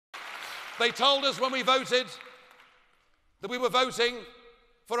They told us when we voted that we were voting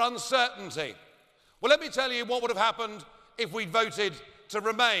for uncertainty. Well, let me tell you what would have happened if we'd voted to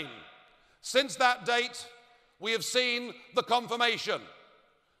remain. Since that date, we have seen the confirmation.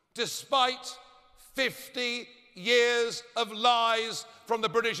 Despite 50 years of lies from the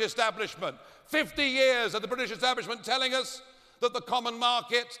British establishment, 50 years of the British establishment telling us that the common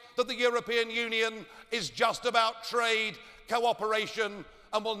market, that the European Union is just about trade, cooperation,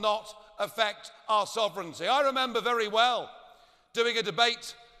 and will not affect our sovereignty. I remember very well doing a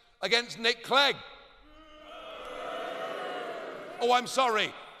debate against Nick Clegg. Oh, I'm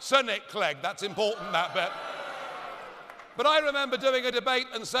sorry, Sir Nick Clegg, that's important, that bit. But I remember doing a debate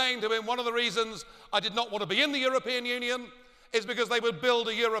and saying to him one of the reasons I did not want to be in the European Union is because they would build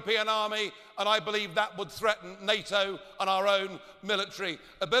a European army, and I believe that would threaten NATO and our own military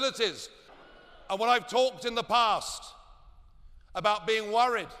abilities. And when I've talked in the past about being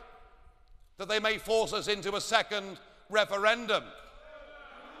worried that they may force us into a second referendum,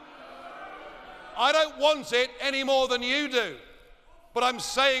 I don't want it any more than you do. But I'm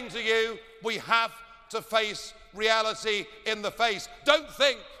saying to you, we have to face reality in the face. Don't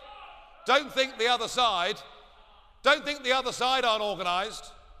think the other side aren't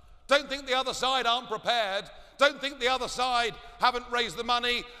organised. Don't think the other side aren't prepared. Don't think the other side haven't raised the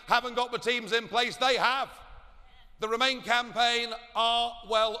money, haven't got the teams in place. They have. The Remain campaign are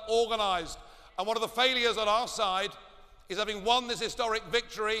well organised. And one of the failures on our side is, having won this historic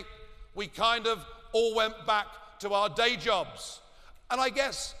victory, we kind of all went back to our day jobs. And I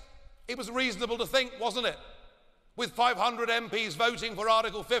guess it was reasonable to think, wasn't it, with 500 MPs voting for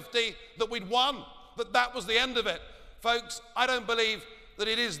Article 50, that we'd won, that was the end of it. Folks, I don't believe that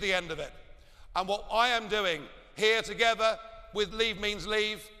it is the end of it. And what I am doing here together with Leave Means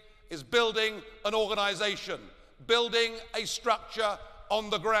Leave is building an organisation, building a structure on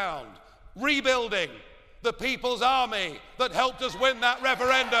the ground, rebuilding the People's Army that helped us win that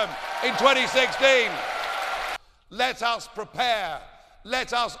referendum in 2016. Let us prepare,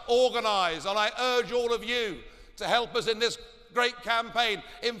 let us organise, and I urge all of you to help us in this great campaign.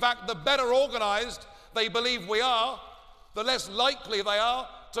 In fact, the better organised they believe we are, the less likely they are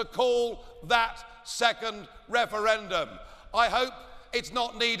to call that second referendum. I hope it's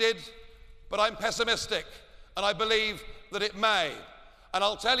not needed, but I'm pessimistic, and I believe that it may. And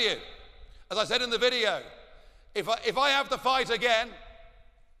I'll tell you, as I said in the video, if I have to fight again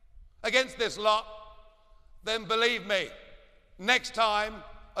against this lot, then believe me, next time,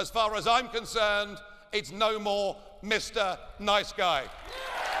 as far as I'm concerned, it's no more Mr. Nice Guy.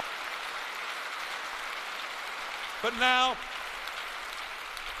 But now,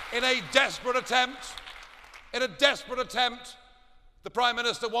 in a desperate attempt, the Prime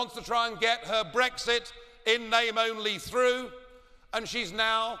Minister wants to try and get her Brexit in name only through, and she's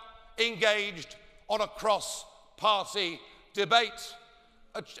now engaged on a cross-party debate,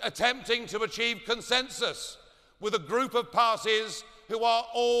 attempting to achieve consensus with a group of parties who are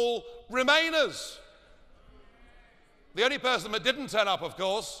all Remainers. The only person that didn't turn up, of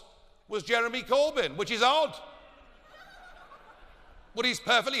course, was Jeremy Corbyn, which is odd. Well, he's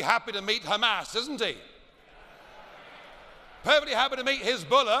perfectly happy to meet Hamas, isn't he? Perfectly happy to meet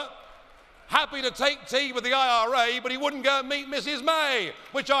Hezbollah, happy to take tea with the IRA, but he wouldn't go and meet Mrs. May,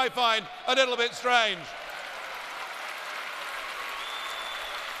 which I find a little bit strange.